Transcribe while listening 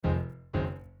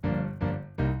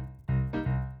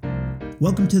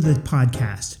Welcome to the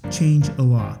podcast, Change a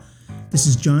Law. This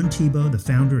is John Thibault, the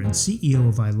founder and CEO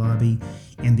of iLobby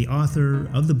and the author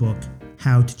of the book,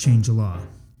 How to Change a Law,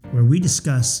 where we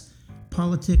discuss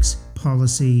politics,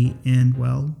 policy, and,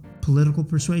 political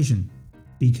persuasion,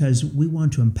 because we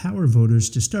want to empower voters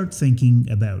to start thinking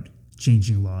about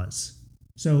changing laws.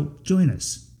 So join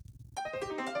us.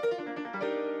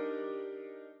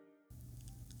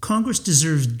 Congress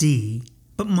deserves D,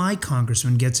 but my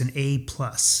congressman gets an A+.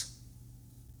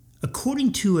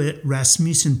 According to a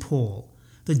Rasmussen poll,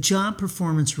 the job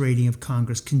performance rating of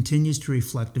Congress continues to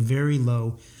reflect a very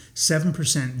low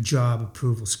 7% job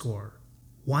approval score.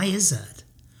 Why is that?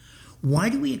 Why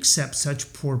do we accept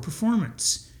such poor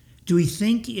performance? Do we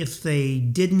think if they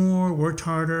did more, worked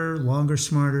harder, longer,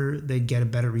 smarter, they'd get a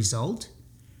better result?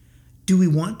 Do we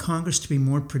want Congress to be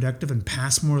more productive and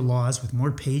pass more laws with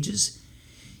more pages?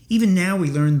 Even now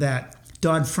we learned that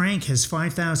Dodd-Frank has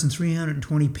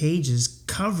 5,320 pages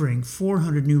covering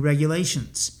 400 new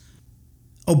regulations.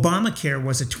 Obamacare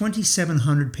was a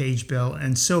 2,700-page bill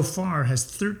and so far has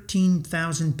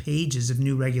 13,000 pages of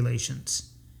new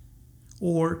regulations.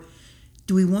 Or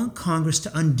do we want Congress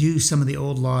to undo some of the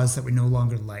old laws that we no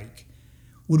longer like?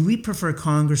 Would we prefer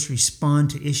Congress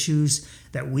respond to issues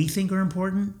that we think are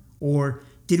important? Or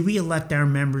did we elect our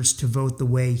members to vote the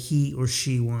way he or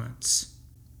she wants?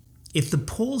 If the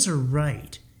polls are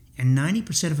right, and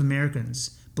 90% of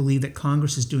Americans believe that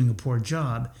Congress is doing a poor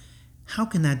job, how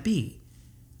can that be?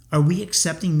 Are we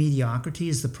accepting mediocrity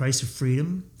as the price of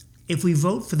freedom? If we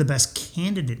vote for the best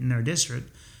candidate in our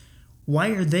district, why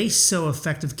are they so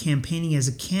effective campaigning as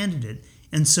a candidate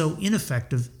and so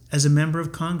ineffective as a member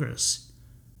of Congress?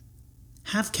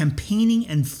 Have campaigning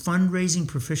and fundraising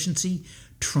proficiency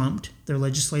trumped their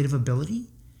legislative ability?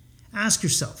 Ask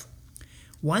yourself,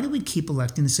 why do we keep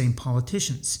electing the same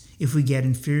politicians if we get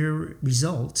inferior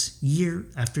results year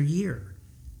after year?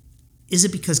 Is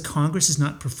it because Congress is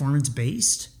not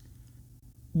performance-based?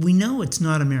 We know it's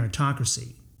not a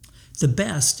meritocracy. The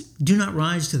best do not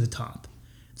rise to the top.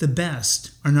 The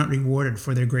best are not rewarded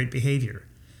for their great behavior.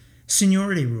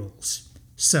 Seniority rules.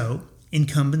 So,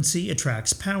 incumbency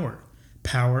attracts power.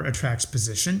 Power attracts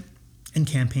position and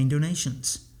campaign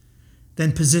donations.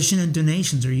 Then position and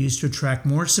donations are used to attract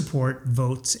more support,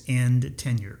 votes, and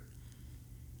tenure.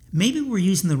 Maybe we're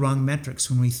using the wrong metrics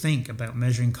when we think about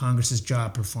measuring Congress's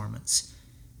job performance.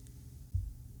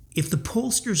 If the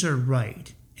pollsters are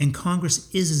right and Congress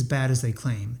is as bad as they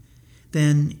claim,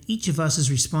 then each of us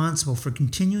is responsible for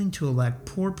continuing to elect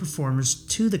poor performers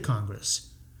to the Congress.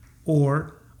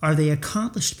 Or are they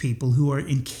accomplished people who are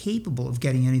incapable of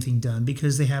getting anything done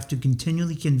because they have to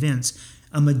continually convince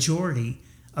a majority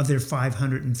of their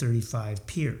 535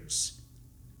 peers?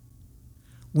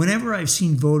 Whenever I've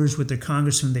seen voters with their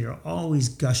congressman, they are always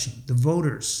gushing. The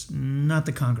voters, not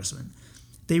the congressman.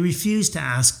 They refuse to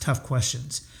ask tough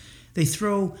questions. They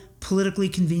throw politically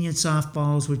convenient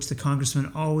softballs, which the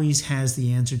congressman always has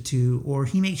the answer to, or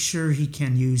he makes sure he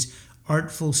can use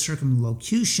artful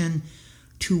circumlocution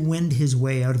to wend his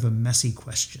way out of a messy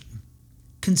question.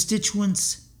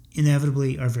 Constituents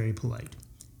inevitably are very polite.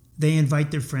 They invite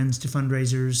their friends to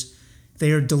fundraisers.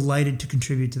 They are delighted to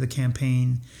contribute to the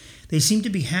campaign. They seem to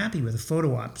be happy with a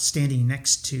photo op standing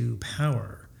next to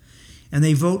power. And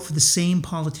they vote for the same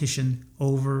politician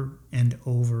over and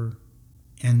over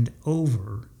and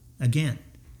over again.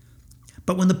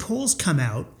 But when the polls come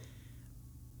out,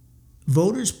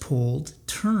 voters polled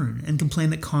turn and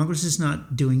complain that Congress is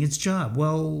not doing its job.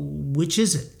 Well, which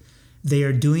is it? They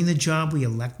are doing the job we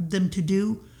elected them to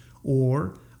do,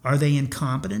 or are they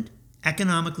incompetent,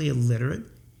 economically illiterate,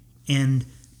 and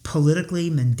politically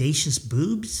mendacious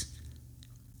boobs?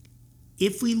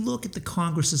 If we look at the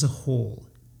Congress as a whole,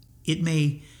 it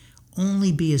may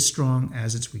only be as strong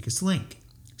as its weakest link.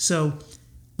 So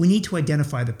we need to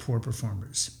identify the poor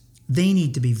performers. They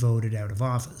need to be voted out of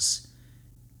office.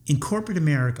 In corporate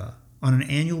America, on an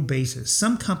annual basis,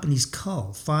 some companies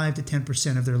cull 5 to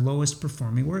 10% of their lowest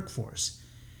performing workforce.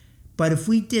 But if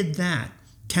we did that,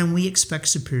 can we expect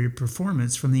superior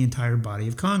performance from the entire body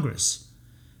of Congress?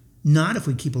 Not if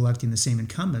we keep electing the same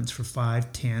incumbents for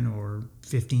 5, 10, or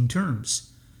 15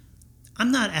 terms. I'm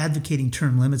not advocating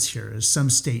term limits here, as some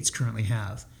states currently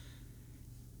have.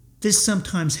 This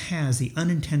sometimes has the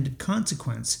unintended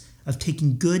consequence of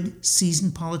taking good,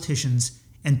 seasoned politicians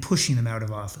and pushing them out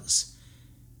of office.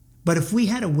 But if we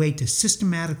had a way to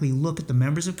systematically look at the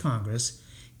members of Congress,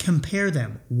 compare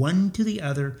them one to the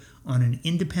other on an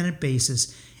independent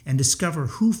basis, and discover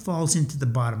who falls into the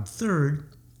bottom third,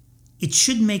 it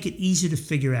should make it easier to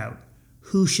figure out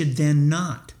who should then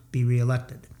not be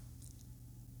reelected.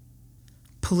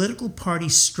 Political party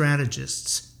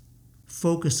strategists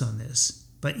focus on this,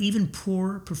 but even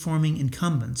poor performing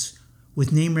incumbents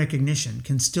with name recognition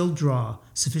can still draw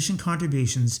sufficient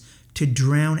contributions to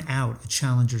drown out a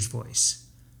challenger's voice.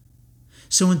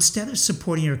 So instead of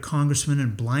supporting your congressman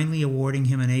and blindly awarding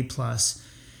him an A+,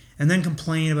 and then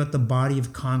complain about the body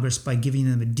of Congress by giving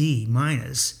them a D-,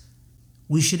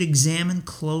 we should examine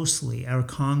closely our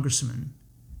congressman,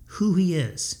 who he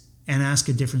is, and ask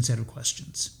a different set of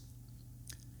questions.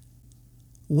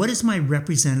 What is my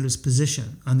representative's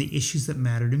position on the issues that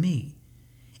matter to me?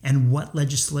 And what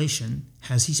legislation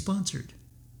has he sponsored?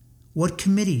 What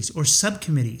committees or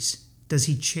subcommittees does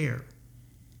he chair?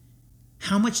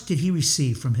 How much did he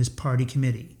receive from his party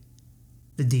committee?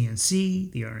 The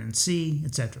DNC, the RNC,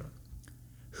 etc.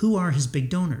 Who are his big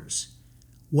donors?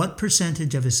 What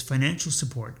percentage of his financial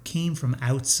support came from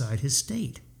outside his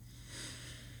state?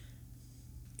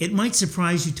 It might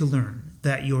surprise you to learn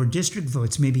that your district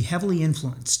votes may be heavily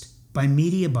influenced by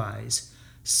media buys,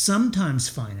 sometimes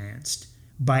financed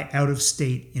by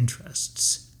out-of-state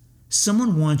interests.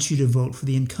 Someone wants you to vote for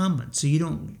the incumbent so you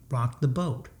don't rock the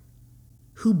boat.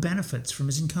 Who benefits from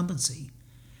his incumbency?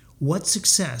 What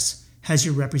success has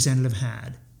your representative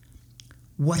had?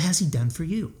 What has he done for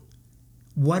you?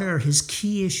 What are his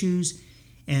key issues,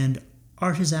 and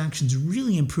are his actions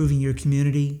really improving your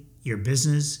community, your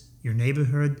business, your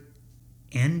neighborhood,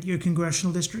 and your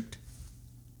congressional district?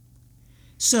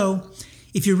 So,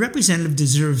 if your representative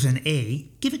deserves an A,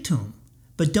 give it to him.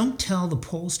 But don't tell the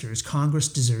pollsters Congress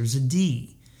deserves a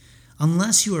D.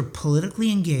 Unless you are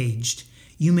politically engaged,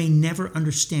 you may never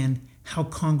understand how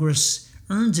Congress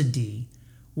earns a D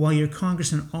while your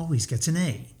congressman always gets an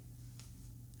A.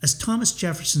 As Thomas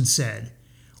Jefferson said,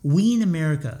 we in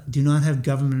America do not have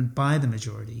government by the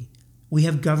majority. We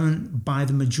have government by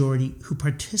the majority who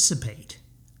participate.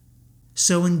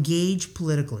 So engage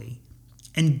politically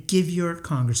and give your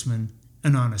congressman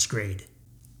an honest grade.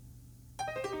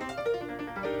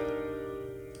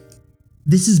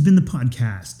 This has been the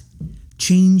podcast,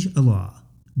 Change a Law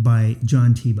by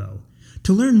John Thibeault.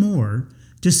 To learn more,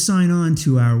 just sign on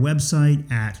to our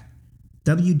website at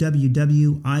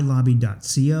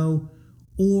www.ilobby.co,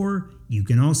 or you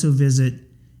can also visit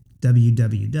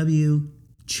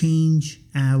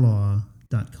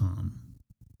www.changealaw.com.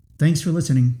 Thanks for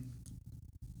listening.